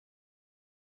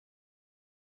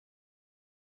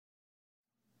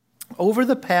Over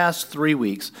the past 3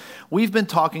 weeks, we've been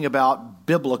talking about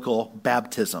biblical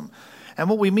baptism. And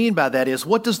what we mean by that is,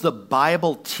 what does the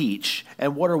Bible teach,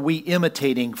 and what are we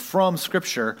imitating from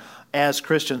Scripture as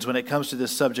Christians when it comes to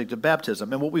this subject of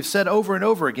baptism? And what we've said over and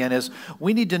over again is,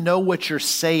 we need to know what you're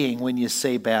saying when you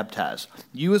say baptize.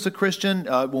 You as a Christian,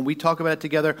 when we talk about it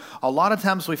together, a lot of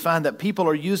times we find that people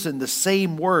are using the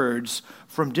same words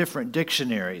from different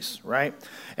dictionaries, right?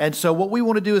 And so what we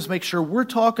want to do is make sure we're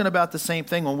talking about the same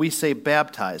thing when we say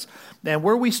baptize. And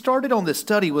where we started on this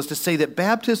study was to say that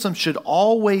baptism should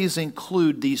always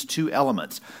include these two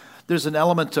elements. There's an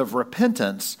element of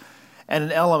repentance and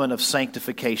an element of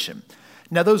sanctification.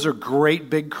 Now, those are great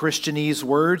big Christianese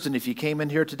words, and if you came in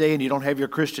here today and you don't have your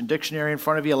Christian dictionary in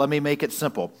front of you, let me make it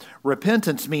simple.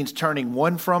 Repentance means turning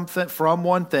from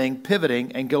one thing,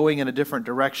 pivoting, and going in a different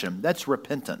direction. That's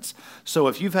repentance. So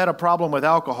if you've had a problem with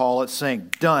alcohol, it's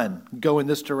saying, done, go in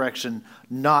this direction,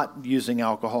 not using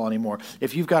alcohol anymore.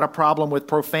 If you've got a problem with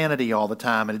profanity all the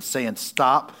time, and it's saying,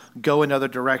 stop, go another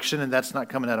direction, and that's not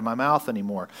coming out of my mouth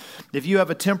anymore. If you have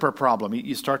a temper problem,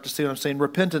 you start to see what I'm saying.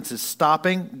 Repentance is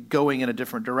stopping, going in a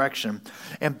different direction.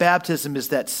 And baptism is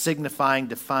that signifying,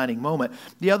 defining moment.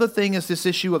 The other thing is this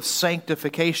issue of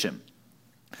sanctification.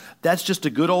 That's just a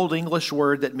good old English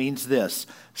word that means this: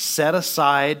 set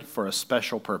aside for a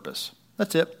special purpose.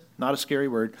 That's it. Not a scary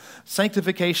word.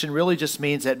 Sanctification really just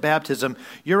means at baptism,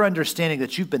 you're understanding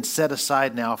that you've been set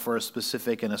aside now for a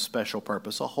specific and a special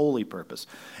purpose, a holy purpose.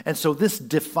 And so this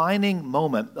defining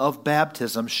moment of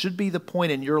baptism should be the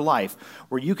point in your life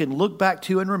where you can look back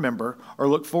to and remember, or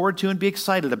look forward to and be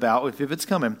excited about, if it's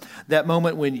coming, that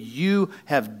moment when you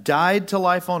have died to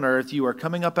life on earth, you are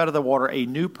coming up out of the water, a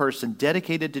new person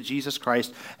dedicated to Jesus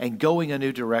Christ and going a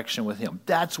new direction with Him.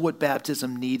 That's what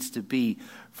baptism needs to be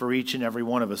for each and every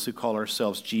one of us who call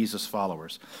ourselves Jesus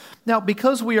followers. Now,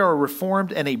 because we are a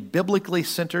Reformed and a biblically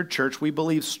centered church, we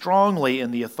believe strongly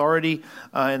in the authority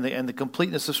and the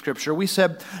completeness of Scripture. We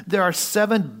said there are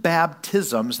 7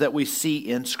 baptisms that we see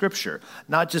in Scripture,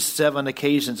 not just 7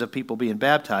 occasions of people being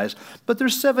baptized, but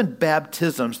there's 7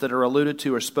 baptisms that are alluded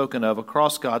to or spoken of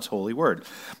across God's holy word.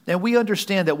 And we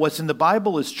understand that what's in the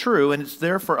Bible is true, and it's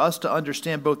there for us to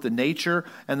understand both the nature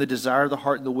and the desire of the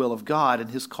heart and the will of God and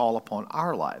His call upon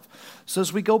our life. So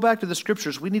as we go back to the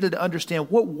Scriptures, we needed to understand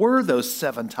what were those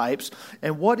 7 types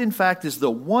and what in fact is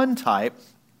the one type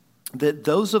that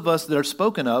those of us that are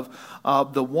spoken of,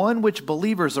 the one which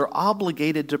believers are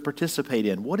obligated to participate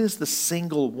in. What is the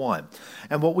single one?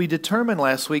 And what we determined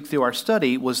last week through our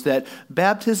study was that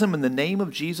baptism in the name of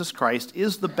Jesus Christ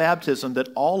is the baptism that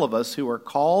all of us who are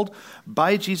called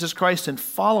by Jesus Christ and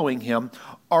following Him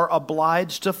are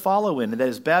obliged to follow in, and that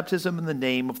is baptism in the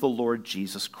name of the Lord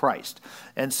Jesus Christ.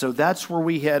 And so that's where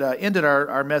we had ended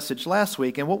our message last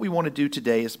week, and what we want to do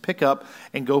today is pick up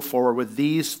and go forward with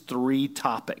these 3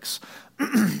 topics.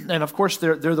 And of course,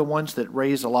 they're the ones that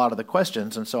raise a lot of the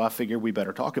questions, and so I figured we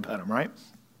better talk about them, right?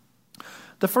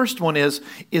 The first one is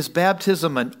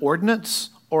baptism an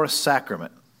ordinance or a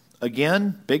sacrament?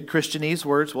 Again, big Christianese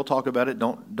words. We'll talk about it.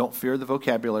 Don't fear the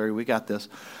vocabulary. We got this.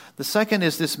 The second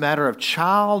is this matter of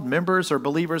child, members, or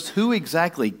believers. Who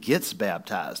exactly gets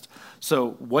baptized?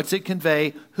 So what's it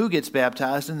convey? Who gets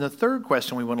baptized? And the third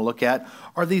question we want to look at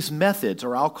are these methods,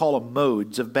 or I'll call them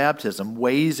modes of baptism,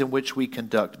 ways in which we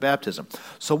conduct baptism.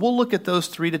 So we'll look at those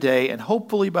 3 today, and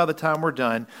hopefully by the time we're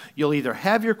done, you'll either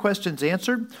have your questions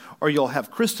answered, or you'll have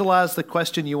crystallized the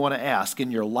question you want to ask in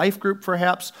your life group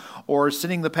perhaps, or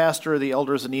sending the pastor or the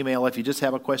elders an email if you just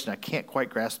have a question. I can't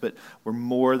quite grasp it. We're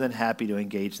more than happy to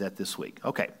engage that this week.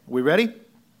 Okay, we ready?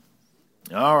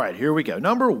 All right, here we go.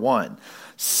 Number 1,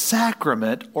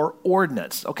 sacrament or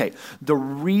ordinance. Okay, the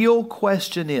real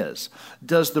question is,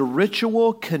 does the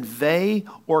ritual convey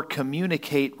or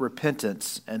communicate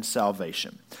repentance and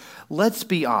salvation? Let's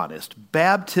be honest,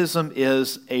 baptism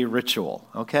is a ritual,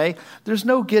 okay? There's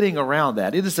no getting around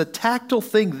that. It is a tactile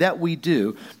thing that we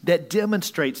do that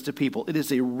demonstrates to people. It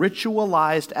is a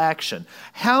ritualized action.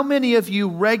 How many of you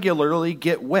regularly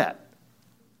get wet?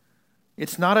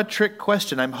 It's not a trick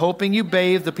question. I'm hoping you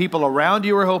bathe. The people around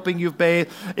you are hoping you've bathed.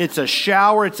 It's a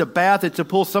shower, it's a bath, it's a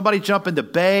pool. Somebody jump in the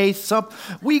bay.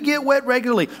 We get wet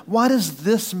regularly. Why does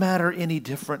this matter any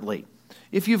differently?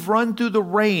 If you've run through the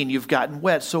rain, you've gotten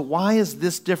wet. So why is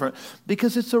this different?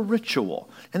 Because it's a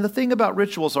ritual. And the thing about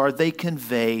rituals are they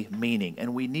convey meaning,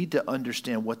 and we need to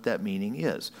understand what that meaning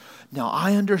is. Now,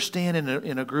 I understand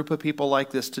in a group of people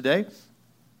like this today,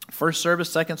 first service,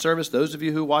 second service, those of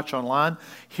you who watch online,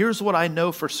 here's what I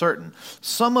know for certain.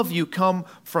 Some of you come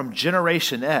from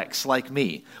Generation X like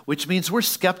me, which means we're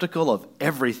skeptical of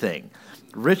everything.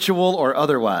 Ritual or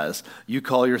otherwise. You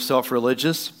call yourself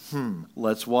religious?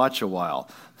 Let's watch a while.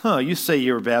 You say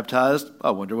you were baptized? I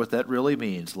wonder what that really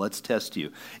means. Let's test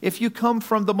you. If you come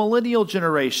from the millennial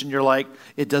generation, you're like,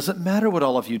 it doesn't matter what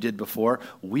all of you did before.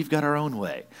 We've got our own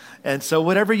way. And so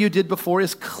whatever you did before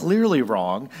is clearly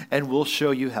wrong, and we'll show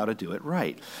you how to do it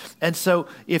right. And so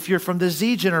if you're from the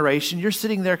Z generation, you're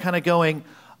sitting there kind of going,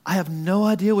 I have no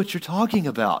idea what you're talking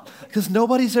about because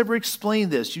nobody's ever explained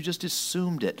this. You just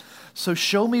assumed it. So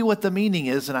show me what the meaning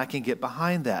is and I can get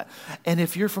behind that. And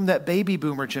if you're from that baby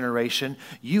boomer generation,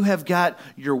 you have got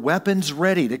your weapons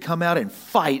ready to come out and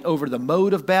fight over the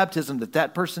mode of baptism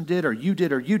that person did or you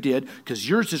did because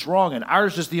yours is wrong and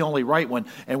ours is the only right one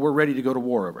and we're ready to go to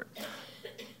war over it.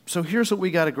 So here's what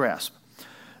we got to grasp.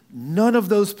 None of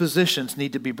those positions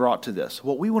need to be brought to this.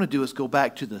 What we want to do is go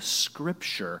back to the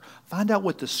Scripture, find out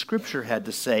what the Scripture had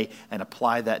to say, and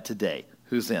apply that today.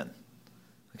 Who's in?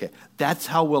 Okay, that's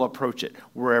how we'll approach it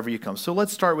wherever you come. So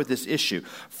let's start with this issue.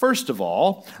 First of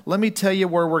all, let me tell you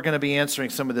where we're going to be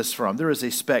answering some of this from. There is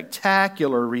a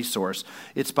spectacular resource.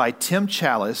 It's by Tim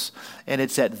Challies, and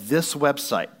it's at this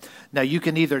website. Now, you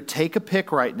can either take a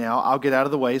pick right now. I'll get out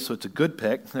of the way, so it's a good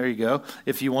pick. There you go,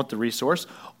 if you want the resource.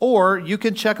 Or you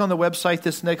can check on the website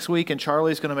this next week, and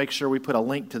Charlie's going to make sure we put a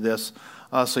link to this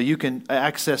so you can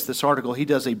access this article. He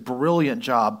does a brilliant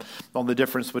job on the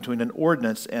difference between an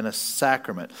ordinance and a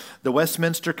sacrament. The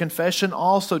Westminster Confession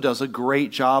also does a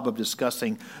great job of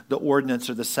discussing the ordinance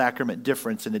or the sacrament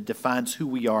difference, and it defines who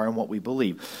we are and what we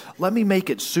believe. Let me make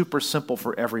it super simple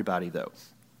for everybody, though.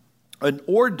 An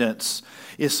ordinance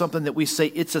is something that we say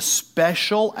it's a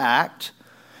special act,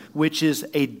 which is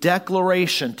a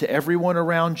declaration to everyone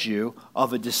around you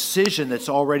of a decision that's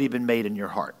already been made in your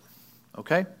heart.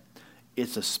 Okay?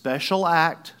 It's a special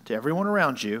act to everyone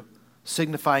around you,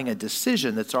 signifying a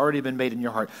decision that's already been made in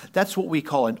your heart. That's what we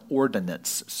call an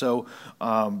ordinance. So,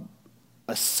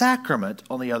 a sacrament,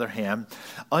 on the other hand,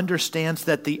 understands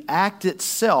that the act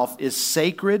itself is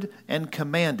sacred and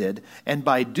commanded, and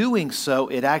by doing so,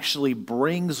 it actually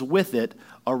brings with it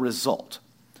a result.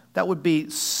 That would be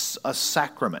a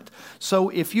sacrament. So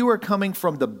if you are coming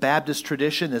from the Baptist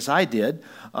tradition, as I did,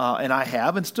 and I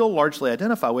have, and still largely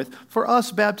identify with, for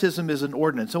us, baptism is an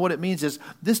ordinance. So what it means is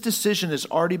this decision has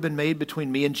already been made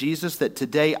between me and Jesus that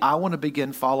today I want to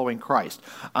begin following Christ.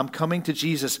 I'm coming to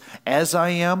Jesus as I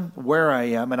am, where I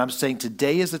am, and I'm saying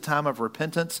today is a time of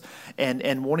repentance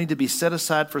and wanting to be set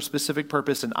aside for a specific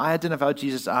purpose, and I identify with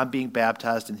Jesus, I'm being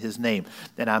baptized in his name,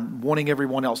 and I'm wanting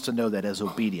everyone else to know that as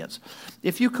obedience.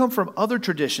 If you come from other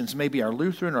traditions, maybe our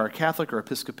Lutheran or our Catholic or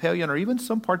Episcopalian or even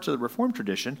some parts of the Reformed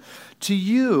tradition, to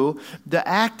you, the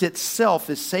act itself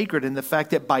is sacred in the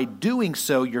fact that by doing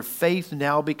so, your faith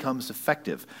now becomes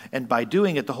effective. And by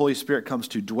doing it, the Holy Spirit comes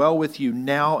to dwell with you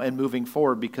now and moving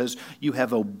forward because you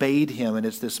have obeyed him, and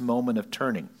it's this moment of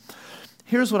turning.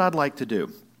 Here's what I'd like to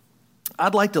do.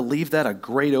 I'd like to leave that a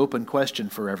great open question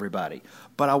for everybody,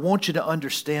 but I want you to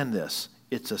understand this.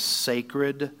 It's a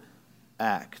sacred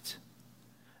act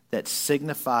that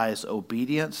signifies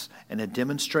obedience and a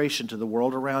demonstration to the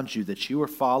world around you that you are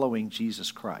following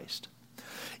Jesus Christ.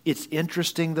 It's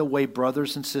interesting the way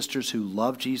brothers and sisters who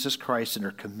love Jesus Christ and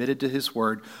are committed to his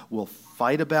word will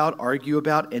fight about, argue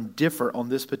about, and differ on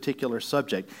this particular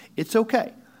subject. It's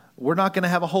okay. We're not going to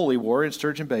have a holy war in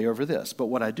Sturgeon Bay over this, but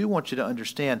what I do want you to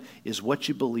understand is what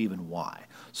you believe and why.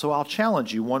 So I'll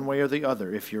challenge you one way or the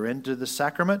other. If you're into the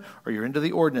sacrament or you're into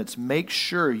the ordinance, make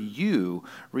sure you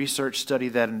research, study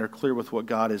that, and are clear with what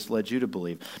God has led you to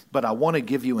believe. But I want to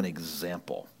give you an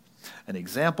example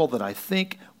that I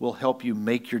think will help you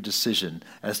make your decision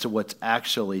as to what's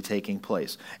actually taking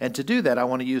place. And to do that, I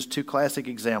want to use two classic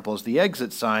examples, the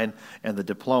exit sign and the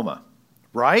diploma.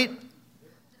 Right?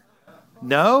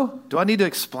 No? Do I need to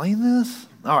explain this?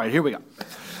 All right, here we go.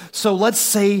 So let's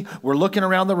say we're looking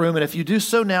around the room, and if you do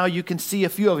so now, you can see a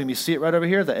few of them. You see it right over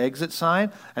here, the exit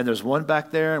sign, and there's one back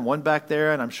there,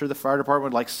 and I'm sure the fire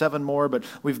department would like 7 more, but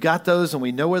we've got those, and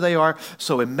we know where they are.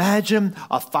 So imagine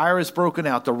a fire is broken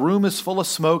out. The room is full of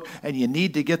smoke, and you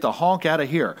need to get the honk out of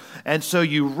here. And so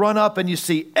you run up, and you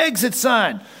see exit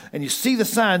sign, and you see the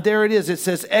sign. There it is. It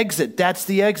says exit. That's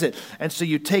the exit. And so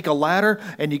you take a ladder,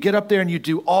 and you get up there, and you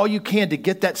do all you can to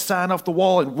get that sign off the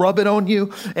wall and rub it on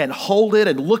you and hold it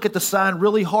and look at the sign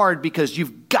really hard because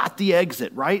you've got the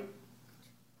exit, right?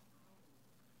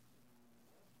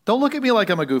 Don't look at me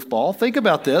like I'm a goofball. Think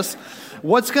about this.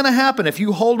 What's going to happen if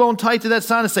you hold on tight to that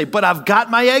sign and say, but I've got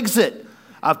my exit.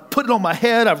 I've put it on my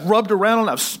head. I've rubbed around on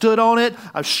it. I've stood on it.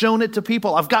 I've shown it to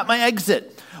people. I've got my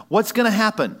exit. What's going to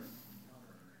happen?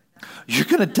 You're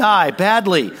going to die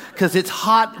badly because it's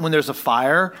hot when there's a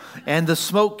fire and the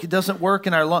smoke doesn't work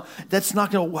in our lungs. That's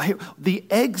not going to. The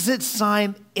exit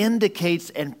sign indicates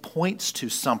and points to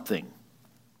something.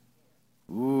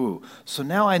 Ooh, so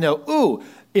now I know,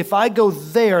 if I go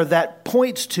there, that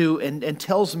points to and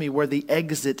tells me where the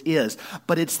exit is.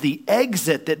 But it's the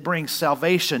exit that brings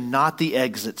salvation, not the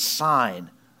exit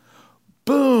sign.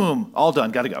 Boom, all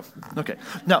done, got to go. Okay,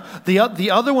 now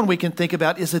the other one we can think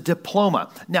about is a diploma.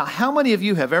 Now, how many of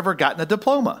you have ever gotten a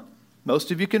diploma?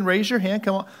 Most of you can raise your hand,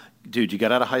 come on. Dude, you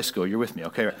got out of high school, you're with me,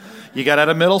 okay. You got out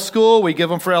of middle school, we give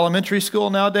them for elementary school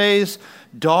nowadays.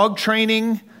 Dog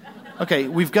training. Okay,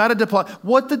 we've got a diploma.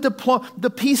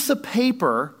 The piece of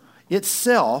paper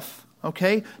itself,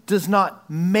 okay, does not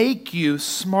make you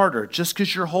smarter just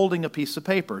because you're holding a piece of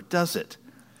paper, does it?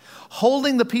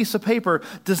 Holding the piece of paper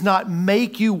does not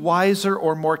make you wiser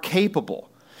or more capable.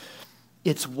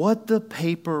 It's what the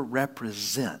paper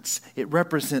represents. It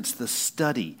represents the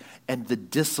study and the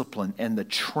discipline and the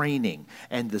training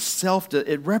and the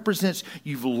it represents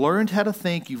you've learned how to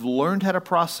think, you've learned how to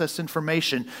process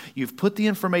information, you've put the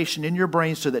information in your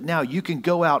brain so that now you can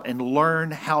go out and learn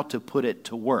how to put it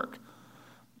to work.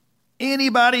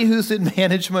 Anybody who's in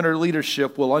management or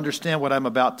leadership will understand what I'm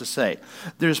about to say.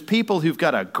 There's people who've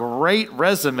got a great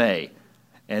resume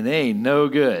and they ain't no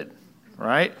good.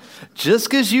 Right?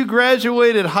 Just because you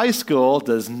graduated high school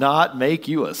does not make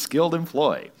you a skilled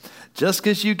employee. Just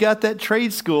because you got that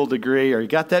trade school degree or you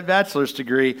got that bachelor's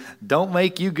degree don't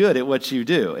make you good at what you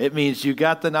do. It means you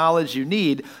got the knowledge you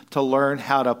need to learn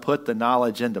how to put the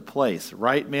knowledge into place.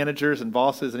 Right, managers and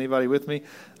bosses? Anybody with me?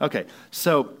 Okay,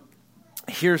 so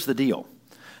here's the deal.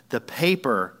 The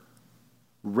paper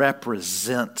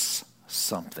represents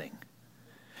something.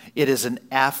 It is an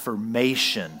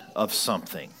affirmation of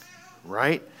something.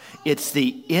 Right? It's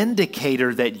the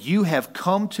indicator that you have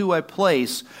come to a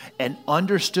place and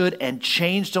understood and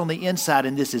changed on the inside,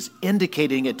 and this is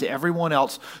indicating it to everyone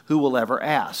else who will ever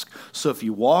ask. So if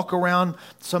you walk around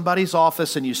somebody's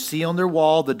office and you see on their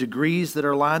wall the degrees that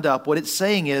are lined up, what it's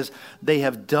saying is they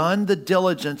have done the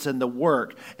diligence and the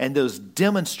work, and those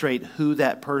demonstrate who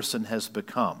that person has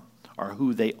become or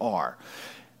who they are.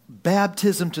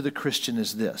 Baptism to the Christian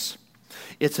is this.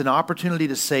 It's an opportunity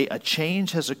to say a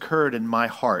change has occurred in my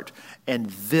heart, and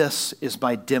this is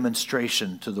my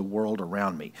demonstration to the world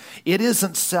around me. It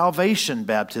isn't salvation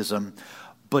baptism,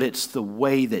 but it's the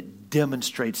way that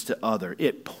demonstrates to other.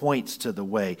 It points to the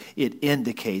way. It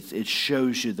indicates, it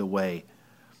shows you the way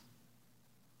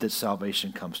that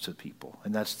salvation comes to people,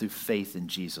 and that's through faith in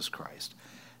Jesus Christ.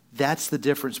 That's the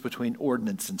difference between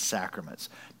ordinance and sacraments.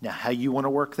 Now, how you want to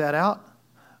work that out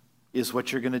is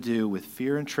what you're going to do with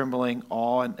fear and trembling,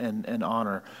 awe and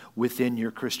honor within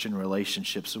your Christian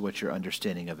relationships and what your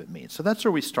understanding of it means. So that's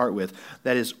where we start with.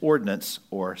 That is ordinance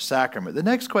or sacrament. The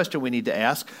next question we need to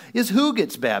ask is who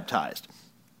gets baptized?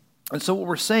 And so what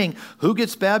we're saying, who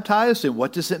gets baptized and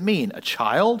what does it mean? A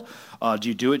child? Do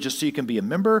you do it just so you can be a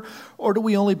member? Or do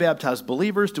we only baptize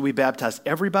believers? Do we baptize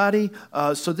everybody?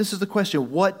 So this is the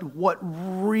question. What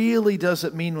really does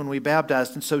it mean when we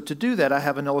baptize? And so to do that, I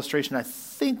have an illustration I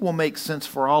think will make sense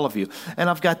for all of you. And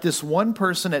I've got this one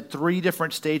person at 3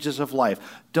 different stages of life.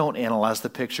 Don't analyze the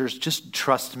pictures. Just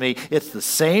trust me. It's the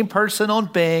same person on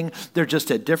Bing. They're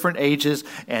just at different ages.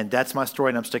 And that's my story,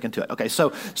 and I'm sticking to it. Okay,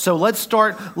 so let's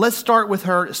start with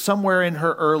her somewhere in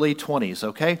her early 20s,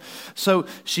 okay? So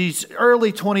she's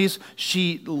early 20s.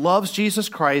 She loves Jesus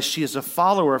Christ. She is a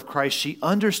follower of Christ. She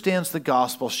understands the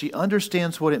gospel. She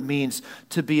understands what it means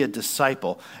to be a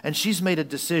disciple. And she's made a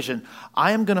decision.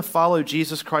 I am going to follow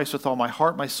Jesus Christ with all my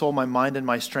heart, my soul, my mind, and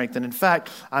my strength. And in fact,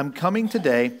 I'm coming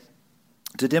today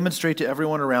to demonstrate to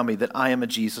everyone around me that I am a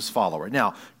Jesus follower.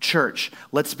 Now, church,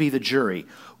 let's be the jury.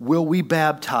 Will we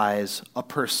baptize a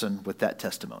person with that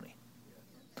testimony?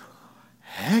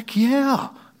 Heck yeah,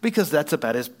 because that's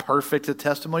about as perfect a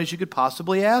testimony as you could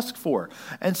possibly ask for.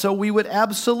 And so we would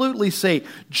absolutely say,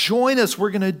 join us.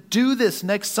 We're going to do this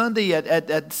next Sunday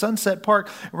at Sunset Park.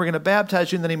 And we're going to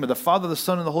baptize you in the name of the Father, the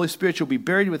Son, and the Holy Spirit. You'll be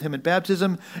buried with him in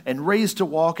baptism and raised to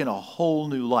walk in a whole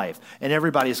new life. And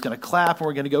everybody's going to clap, and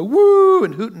we're going to go woo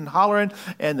and hoot and hollering,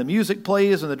 and the music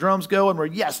plays and the drums go, and we're,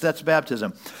 yes, that's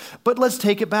baptism. But let's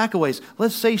take it back a ways.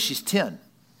 Let's say she's 10.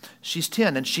 She's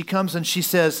 10, and she comes and she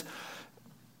says,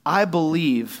 I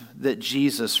believe that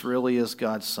Jesus really is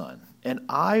God's son, and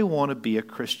I want to be a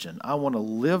Christian. I want to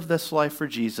live this life for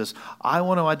Jesus. I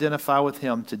want to identify with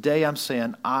him. Today I'm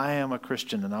saying I am a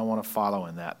Christian, and I want to follow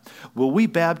in that. Will we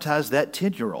baptize that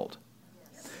 10-year-old?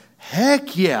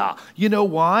 Heck yeah. You know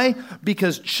why?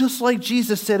 Because just like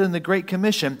Jesus said in the Great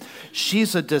Commission,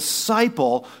 she's a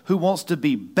disciple who wants to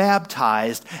be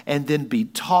baptized and then be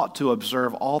taught to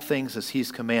observe all things as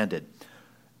he's commanded.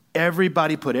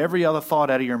 Everybody put every other thought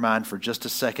out of your mind for just a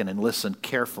second and listen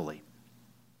carefully.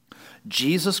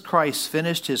 Jesus Christ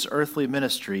finished his earthly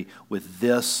ministry with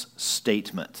this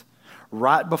statement.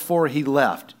 Right before he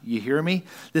left, you hear me?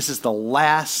 This is the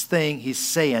last thing he's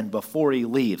saying before he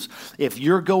leaves. If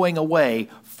you're going away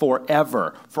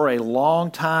forever, for a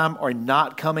long time, or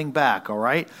not coming back, all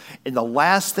right? And the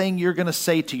last thing you're going to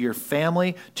say to your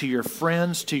family, to your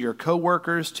friends, to your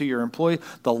coworkers, to your employees,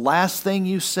 the last thing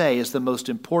you say is the most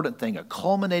important thing, a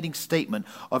culminating statement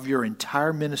of your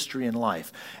entire ministry in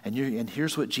life. And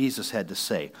here's what Jesus had to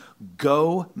say.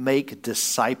 Go make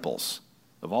disciples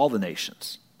of all the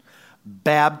nations.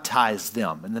 Baptize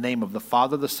them in the name of the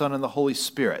Father, the Son, and the Holy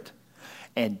Spirit,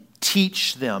 and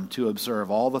teach them to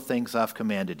observe all the things I've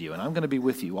commanded you. And I'm going to be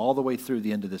with you all the way through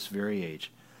the end of this very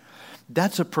age.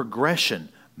 That's a progression.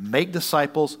 Make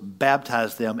disciples,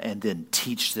 baptize them, and then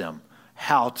teach them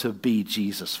how to be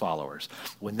Jesus followers.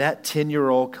 When that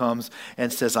 10-year-old comes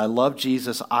and says, I love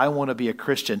Jesus, I want to be a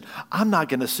Christian, I'm not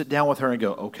going to sit down with her and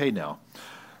go, okay, now,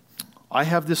 I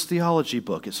have this theology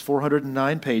book. It's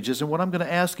 409 pages, and what I'm going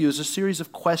to ask you is a series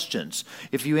of questions.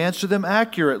 If you answer them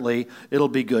accurately, it'll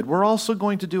be good. We're also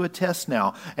going to do a test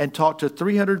now and talk to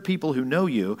 300 people who know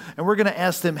you, and we're going to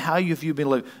ask them, how have you been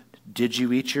living? Did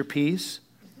you eat your peas?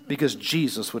 Because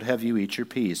Jesus would have you eat your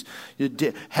peas.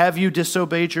 Have you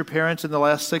disobeyed your parents in the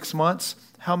last 6 months?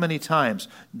 How many times?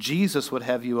 Jesus would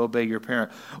have you obey your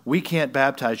parent. We can't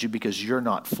baptize you because you're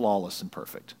not flawless and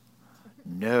perfect.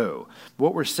 No.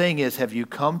 What we're saying is, have you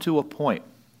come to a point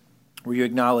where you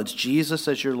acknowledge Jesus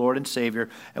as your Lord and Savior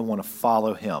and want to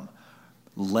follow him?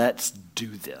 Let's do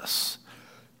this.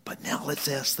 But now let's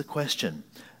ask the question.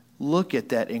 Look at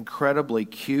that incredibly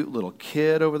cute little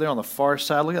kid over there on the far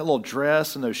side. Look at that little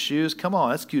dress and those shoes. Come on,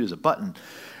 that's cute as a button.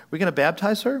 We're going to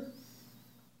baptize her?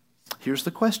 Here's the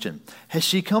question. Has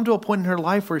she come to a point in her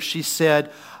life where she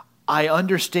said, I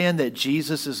understand that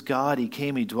Jesus is God. He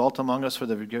came, he dwelt among us for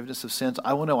the forgiveness of sins.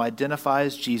 I want to identify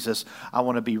as Jesus. I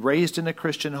want to be raised in a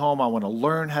Christian home. I want to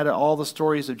learn all the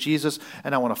stories of Jesus,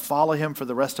 and I want to follow him for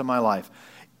the rest of my life.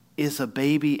 Is a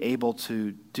baby able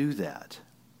to do that?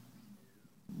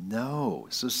 No.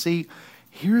 So see,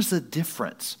 here's the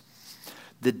difference.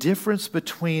 The difference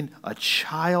between a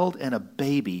child and a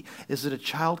baby is that a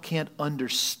child can't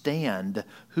understand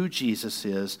who Jesus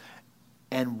is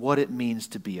and what it means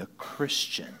to be a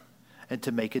Christian and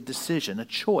to make a decision, a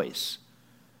choice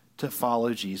to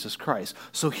follow Jesus Christ.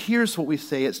 So here's what we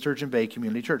say at Sturgeon Bay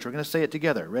Community Church. We're going to say it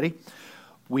together. Ready?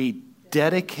 We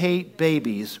dedicate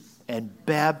babies and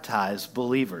baptize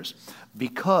believers.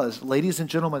 Because, ladies and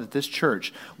gentlemen, at this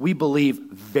church, we believe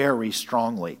very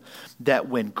strongly that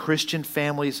when Christian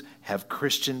families have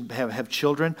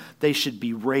children, they should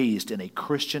be raised in a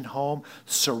Christian home,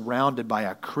 surrounded by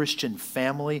a Christian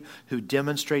family who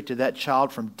demonstrate to that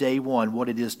child from day one what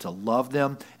it is to love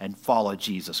them and follow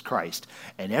Jesus Christ.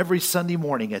 And every Sunday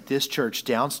morning at this church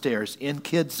downstairs in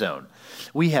Kids Zone,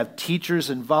 we have teachers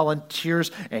and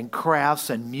volunteers and crafts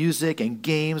and music and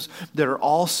games that are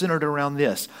all centered around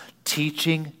this.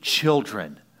 Teaching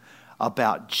children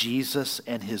about Jesus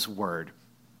and his word,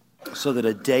 so that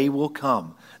a day will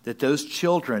come that those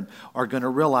children are going to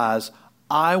realize,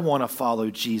 I want to follow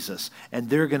Jesus, and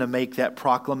they're going to make that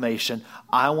proclamation,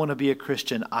 I want to be a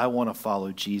Christian, I want to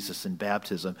follow Jesus in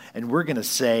baptism, and we're going to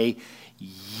say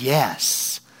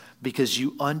yes, because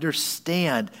you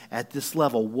understand at this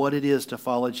level what it is to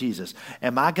follow Jesus.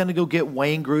 Am I going to go get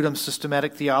Wayne Grudem's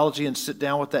systematic theology and sit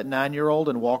down with that 9-year-old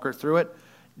and walk her through it?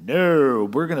 No,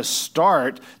 we're going to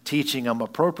start teaching them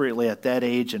appropriately at that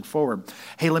age and forward.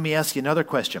 Hey, let me ask you another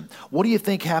question. What do you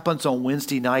think happens on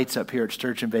Wednesday nights up here at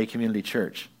Sturgeon Bay Community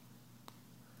Church?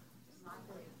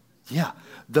 Yeah,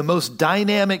 the most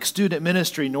dynamic student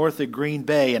ministry north of Green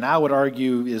Bay, and I would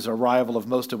argue is a rival of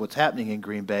most of what's happening in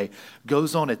Green Bay,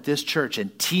 goes on at this church,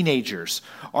 and teenagers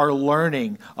are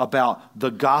learning about the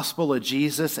gospel of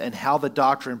Jesus and how the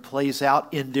doctrine plays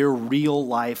out in their real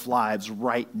life lives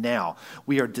right now.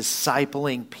 We are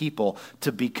discipling people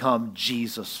to become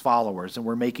Jesus followers, and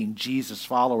we're making Jesus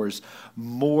followers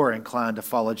more inclined to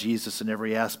follow Jesus in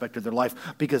every aspect of their life,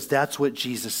 because that's what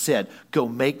Jesus said. Go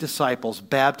make disciples,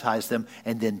 baptize them,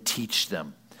 and then teach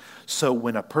them. So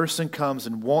when a person comes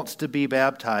and wants to be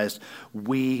baptized,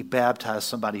 we baptize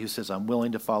somebody who says, I'm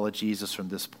willing to follow Jesus from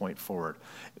this point forward.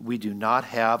 We do not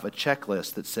have a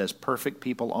checklist that says perfect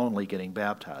people only getting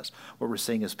baptized. What we're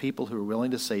saying is people who are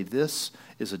willing to say, this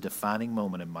is a defining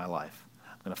moment in my life.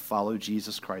 I'm going to follow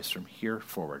Jesus Christ from here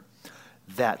forward.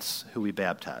 That's who we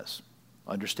baptize.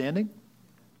 Understanding?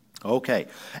 Okay.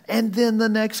 And then the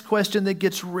next question that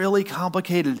gets really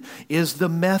complicated is the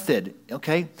method.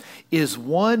 Okay. Is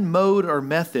one mode or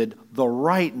method the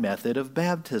right method of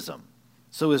baptism?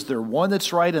 So is there one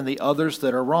that's right and the others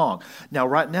that are wrong? Now,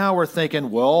 right now we're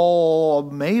thinking, well,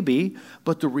 maybe,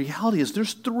 but the reality is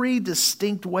there's three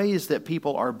distinct ways that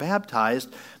people are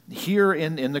baptized here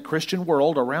in the Christian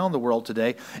world, around the world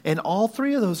today, and all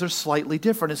three of those are slightly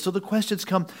different. And so the questions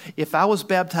come, if I was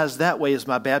baptized that way, is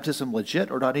my baptism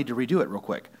legit, or do I need to redo it real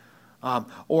quick?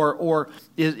 Or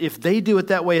if they do it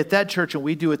that way at that church and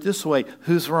we do it this way,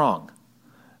 who's wrong?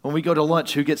 When we go to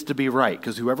lunch, who gets to be right?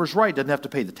 Because whoever's right doesn't have to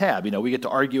pay the tab. We get to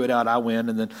argue it out, I win,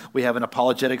 and then we have an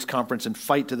apologetics conference and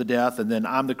fight to the death, and then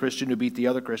I'm the Christian who beat the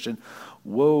other Christian.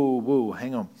 Whoa,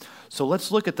 hang on. So let's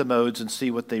look at the modes and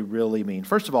see what they really mean.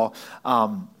 First of all,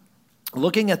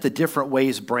 looking at the different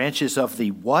ways, branches of the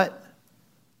what?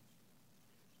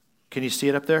 Can you see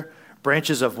it up there?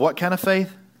 Branches of what kind of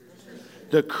faith?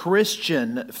 The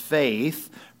Christian faith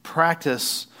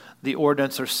practice the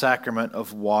ordinance or sacrament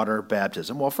of water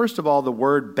baptism. Well, first of all, the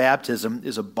word baptism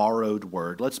is a borrowed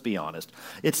word. Let's be honest.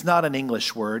 It's not an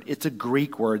English word. It's a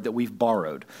Greek word that we've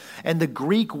borrowed. And the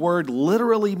Greek word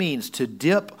literally means to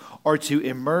dip or to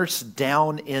immerse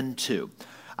down into.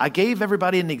 I gave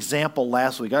everybody an example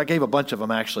last week. I gave a bunch of them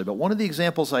actually, but one of the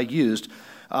examples I used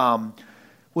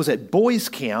was at boys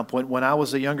camp when I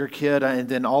was a younger kid, and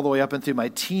then all the way up and through my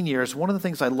teen years. One of the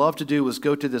things I loved to do was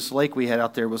go to this lake we had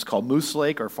out there. It was called Moose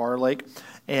Lake or Far Lake.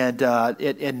 And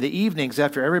in the evenings,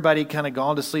 after everybody kind of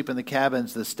gone to sleep in the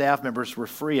cabins, the staff members were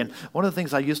free. And one of the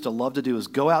things I used to love to do is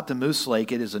go out to Moose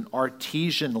Lake. It is an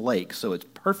artesian lake, so it's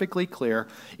perfectly clear.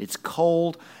 It's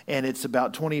cold, and it's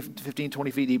about 15,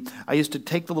 20 feet deep. I used to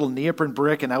take the little neoprene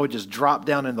brick, and I would just drop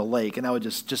down in the lake, and I would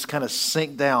just kind of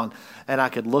sink down, and I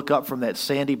could look up from that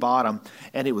sandy bottom,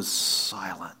 and it was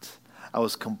silent. I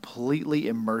was completely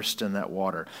immersed in that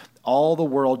water. All the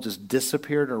world just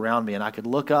disappeared around me, and I could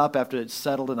look up after it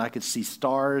settled, and I could see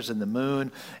stars and the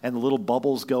moon and the little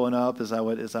bubbles going up as I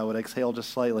would exhale just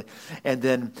slightly. And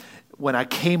then when I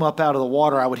came up out of the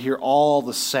water, I would hear all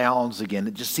the sounds again.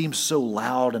 It just seemed so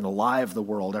loud and alive, the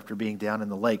world, after being down in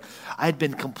the lake. I had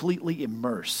been completely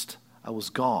immersed. I was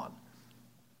gone.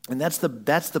 And that's the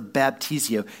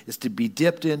baptizio, is to be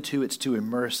dipped into, it's to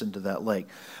immerse into that lake.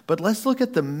 But let's look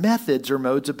at the methods or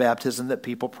modes of baptism that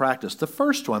people practice. The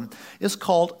first one is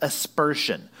called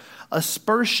aspersion.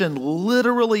 Aspersion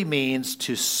literally means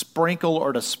to sprinkle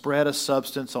or to spread a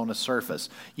substance on a surface.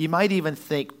 You might even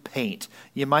think paint.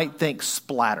 You might think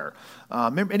splatter.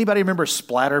 Anybody remember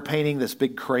splatter painting, this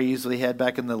big craze they had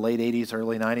back in the late 80s,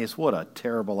 early 90s? What a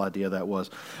terrible idea that was.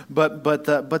 But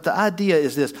the idea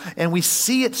is this, and we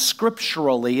see it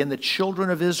scripturally in the children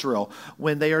of Israel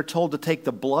when they are told to take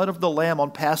the blood of the lamb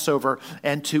on Passover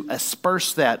and to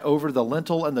asperse that over the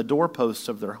lintel and the doorposts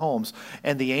of their homes,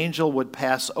 and the angel would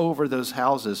pass over those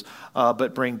houses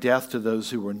but bring death to those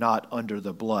who were not under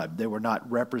the blood. They were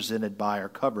not represented by or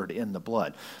covered in the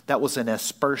blood. That was an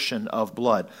aspersion of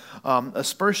blood.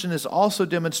 Aspersion is also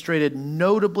demonstrated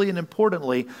notably and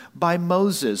importantly by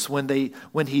Moses when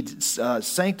he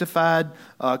sanctified,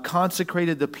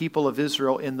 consecrated the people of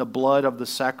Israel in the blood of the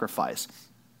sacrifice.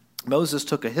 Moses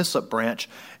took a hyssop branch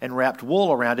and wrapped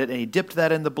wool around it, and he dipped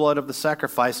that in the blood of the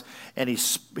sacrifice, and he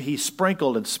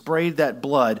sprinkled and sprayed that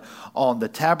blood on the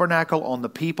tabernacle, on the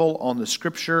people, on the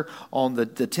scripture, on the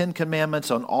Ten Commandments,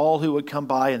 on all who would come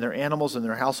by and their animals and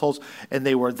their households, and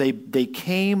they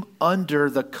came under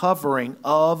the covering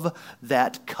of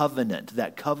that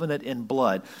covenant in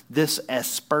blood. This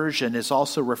aspersion is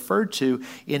also referred to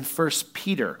in 1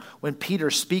 Peter, when Peter,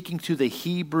 speaking to the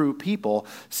Hebrew people,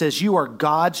 says, "You are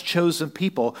God's chosen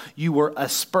people, you were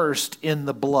aspersed in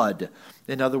the blood."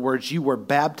 In other words, you were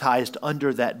baptized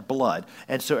under that blood.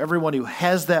 And so everyone who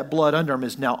has that blood under them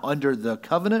is now under the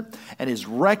covenant and is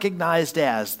recognized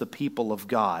as the people of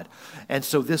God. And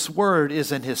so this word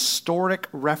is an historic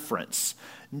reference.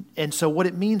 And so what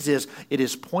it means is it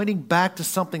is pointing back to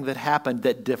something that happened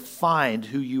that defined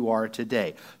who you are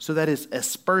today. So that is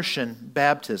aspersion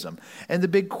baptism. And the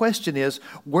big question is,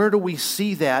 where do we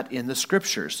see that in the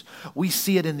scriptures? We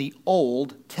see it in the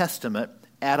Old Testament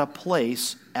at a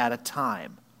place, at a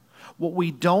time. What we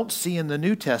don't see in the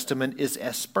New Testament is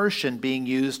aspersion being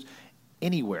used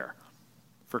anywhere.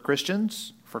 For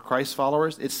Christians, for Christ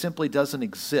followers, it simply doesn't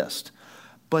exist.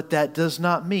 But that does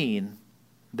not mean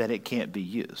that it can't be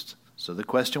used. So the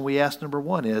question we ask, number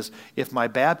one, is, if my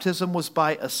baptism was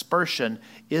by aspersion,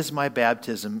 is my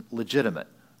baptism legitimate?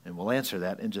 And we'll answer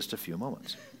that in just a few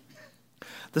moments.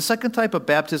 The second type of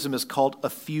baptism is called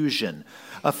effusion.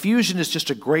 Effusion is just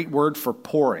a great word for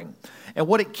pouring. And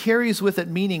what it carries with it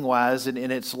meaning-wise in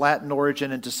its Latin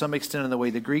origin and to some extent in the way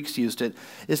the Greeks used it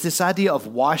is this idea of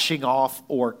washing off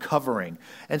or covering.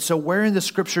 And so where in the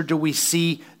Scripture do we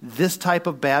see this type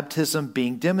of baptism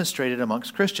being demonstrated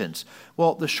amongst Christians?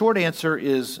 Well, the short answer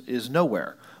is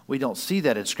nowhere. We don't see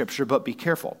that in Scripture, but be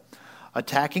careful.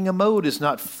 Attacking a mode is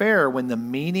not fair when the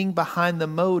meaning behind the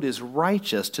mode is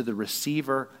righteous to the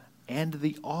receiver and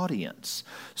the audience.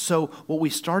 So what we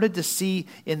started to see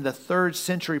in the 3rd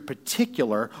century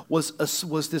particular was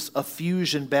this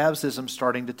effusion baptism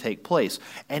starting to take place.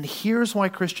 And here's why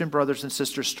Christian brothers and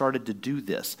sisters started to do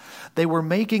this. They were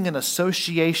making an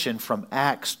association from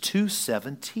Acts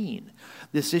 2:17.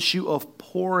 This issue of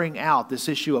pouring out, this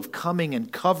issue of coming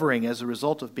and covering as a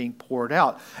result of being poured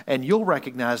out. And you'll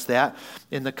recognize that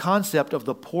in the concept of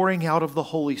the pouring out of the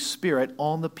Holy Spirit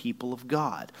on the people of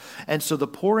God. And so the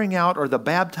pouring out or the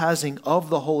baptizing of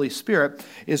the Holy Spirit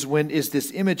is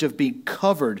this image of being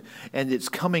covered, and it's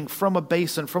coming from a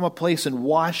basin, from a place, and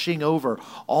washing over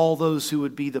all those who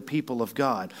would be the people of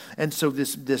God. And so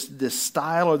this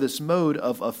style or this mode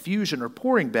of effusion or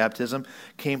pouring baptism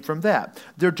came from that.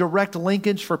 Their direct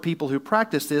linkage for people who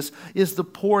practice this is the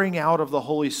pouring out of the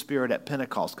Holy Spirit at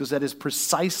Pentecost, because that is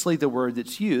precisely the word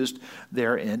that's used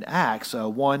there in Acts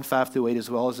 1:5-8, as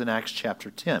well as in Acts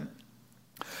chapter 10.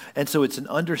 And so it's an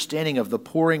understanding of the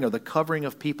pouring or the covering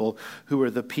of people who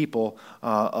are the people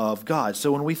of God.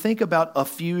 So when we think about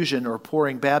effusion or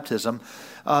pouring baptism,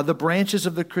 the branches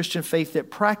of the Christian faith that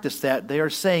practice that, they are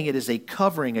saying it is a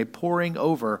covering, a pouring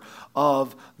over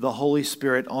of the Holy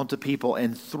Spirit onto people,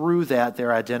 and through that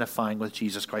they're identifying with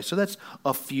Jesus Christ. So that's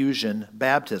effusion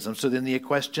baptism. So then the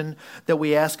question that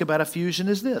we ask about effusion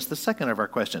is this, the second of our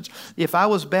questions. If I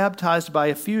was baptized by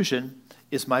effusion,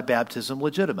 is my baptism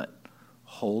legitimate?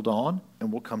 Hold on, and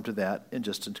we'll come to that in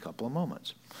just a couple of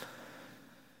moments.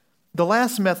 The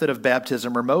last method of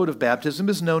baptism or mode of baptism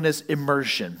is known as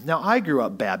immersion. Now, I grew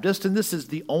up Baptist, and this is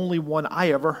the only one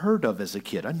I ever heard of as a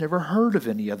kid. I never heard of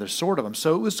any other sort of them.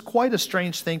 So it was quite a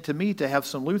strange thing to me to have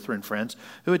some Lutheran friends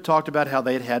who had talked about how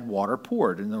they had had water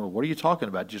poured. And they were, what are you talking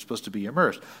about? You're supposed to be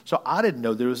immersed. So I didn't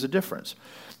know there was a difference.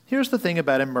 Here's the thing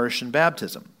about immersion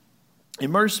baptism.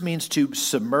 Immerse means to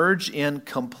submerge in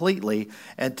completely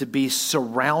and to be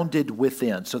surrounded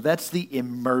within. So that's the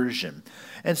immersion.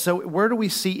 And so where do we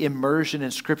see immersion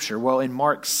in Scripture? Well, in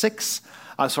Romans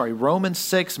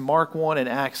 6, Mark 1, and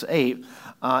Acts 8,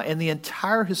 and the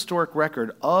entire historic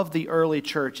record of the early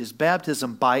church is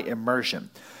baptism by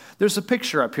immersion. There's a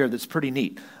picture up here that's pretty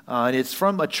neat. And it's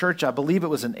from a church, I believe it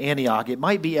was in Antioch. It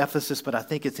might be Ephesus, but I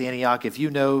think it's Antioch. If you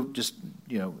know, just,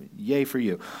 yay for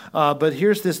you. But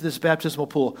here's this baptismal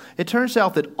pool. It turns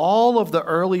out that all of the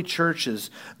early churches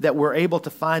that were able to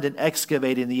find and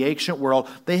excavate in the ancient world,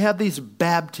 they have these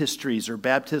baptistries or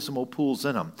baptismal pools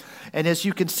in them. And as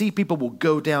you can see, people will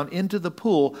go down into the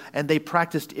pool and they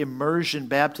practiced immersion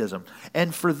baptism.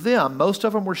 And for them, most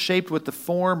of them were shaped with the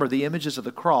form or the images of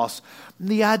the cross. And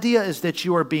the idea is that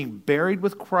you are being buried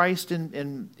with Christ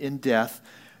in death,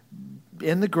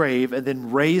 in the grave, and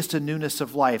then raised to newness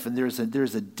of life. And there's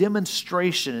a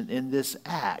demonstration in this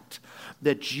act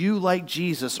that you, like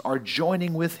Jesus, are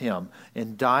joining with him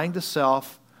in dying to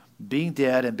self, being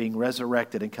dead, and being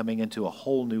resurrected and coming into a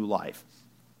whole new life.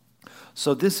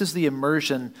 So this is the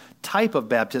immersion type of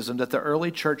baptism that the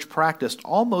early church practiced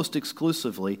almost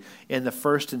exclusively in the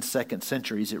 1st and 2nd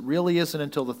centuries. It really isn't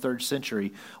until the 3rd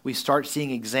century we start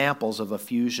seeing examples of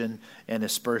effusion and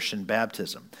aspersion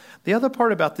baptism. The other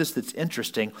part about this that's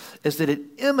interesting is that it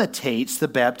imitates the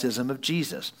baptism of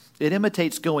Jesus. It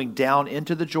imitates going down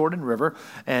into the Jordan River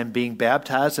and being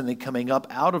baptized and then coming up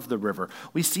out of the river.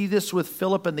 We see this with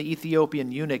Philip and the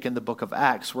Ethiopian eunuch in the book of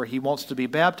Acts, where he wants to be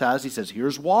baptized. He says,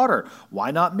 here's water.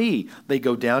 Why not me? They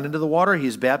go down into the water.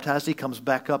 He's baptized. He comes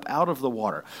back up out of the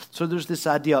water. So there's this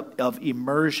idea of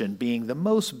immersion being the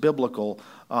most biblical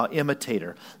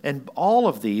imitator. And all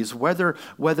of these, whether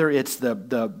it's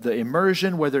the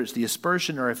immersion, whether it's the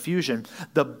aspersion or effusion,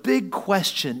 the big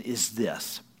question is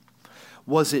this.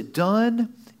 Was it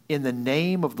done in the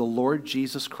name of the Lord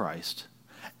Jesus Christ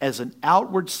as an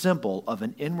outward symbol of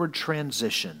an inward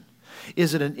transition?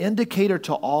 Is it an indicator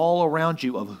to all around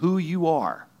you of who you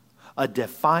are? A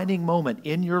defining moment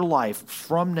in your life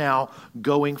from now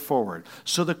going forward.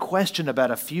 So the question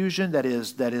about effusion, that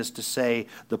is to say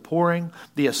the pouring,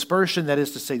 the aspersion, that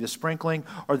is to say the sprinkling,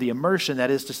 or the immersion,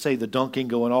 that is to say the dunking,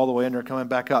 going all the way under, coming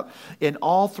back up. In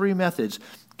all three methods,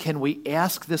 can we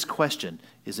ask this question,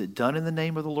 is it done in the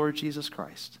name of the Lord Jesus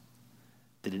Christ?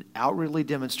 Did it outwardly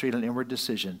demonstrate an inward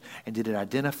decision? And did it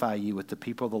identify you with the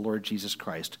people of the Lord Jesus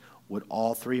Christ? Would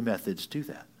all three methods do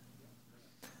that?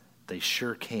 They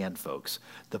sure can, folks.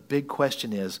 The big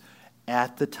question is,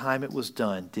 at the time it was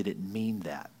done, did it mean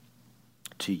that?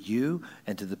 To you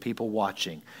and to the people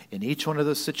watching. In each one of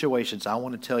those situations, I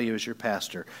want to tell you as your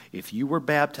pastor, if you were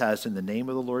baptized in the name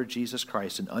of the Lord Jesus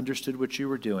Christ and understood what you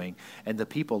were doing, and the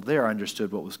people there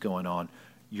understood what was going on,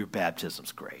 your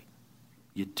baptism's great.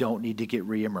 You don't need to get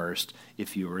re-immersed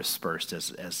if you were aspersed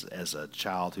as a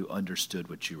child who understood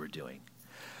what you were doing.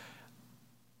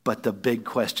 But the big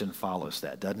question follows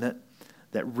that, doesn't it?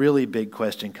 That really big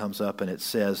question comes up and it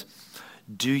says,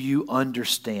 do you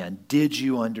understand? Did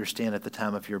you understand at the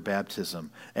time of your baptism,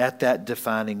 at that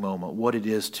defining moment, what it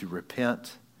is to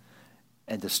repent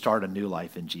and to start a new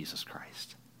life in Jesus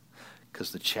Christ?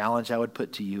 Because the challenge I would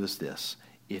put to you is this.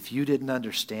 If you didn't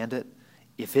understand it,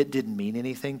 if it didn't mean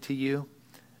anything to you,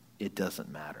 it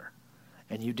doesn't matter.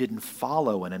 And you didn't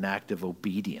follow in an act of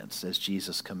obedience as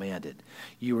Jesus commanded.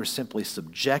 You were simply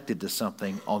subjected to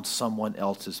something on someone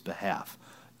else's behalf.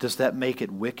 Does that make it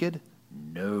wicked?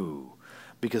 No.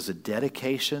 Because a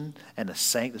dedication and a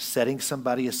setting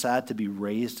somebody aside to be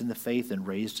raised in the faith and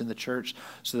raised in the church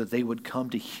so that they would come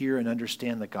to hear and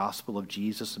understand the gospel of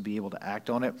Jesus and be able to act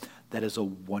on it, that is a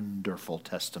wonderful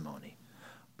testimony.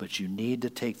 But you need to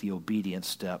take the obedience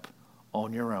step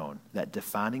on your own, that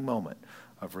defining moment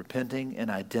of repenting and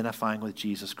identifying with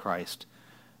Jesus Christ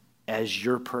as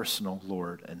your personal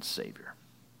Lord and Savior.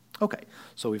 Okay,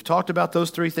 so we've talked about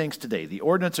those three things today: the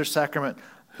ordinance or sacrament,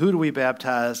 who do we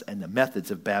baptize, and the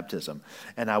methods of baptism.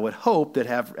 And I would hope that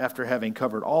after having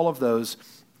covered all of those,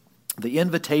 the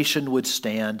invitation would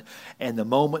stand and the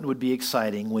moment would be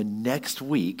exciting when next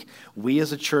week we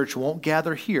as a church won't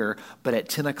gather here, but at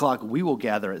 10 o'clock we will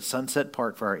gather at Sunset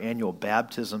Park for our annual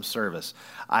baptism service.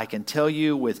 I can tell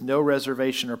you with no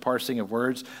reservation or parsing of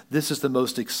words, this is the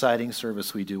most exciting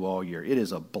service we do all year. It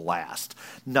is a blast.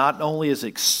 Not only is it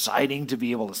exciting to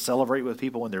be able to celebrate with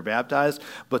people when they're baptized,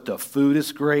 but the food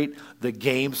is great, the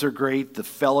games are great, the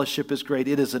fellowship is great.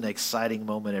 It is an exciting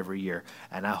moment every year,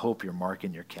 and I hope you're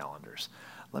marking your calendar.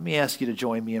 Let me ask you to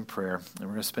join me in prayer, and we're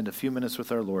going to spend a few minutes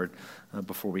with our Lord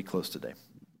before we close today.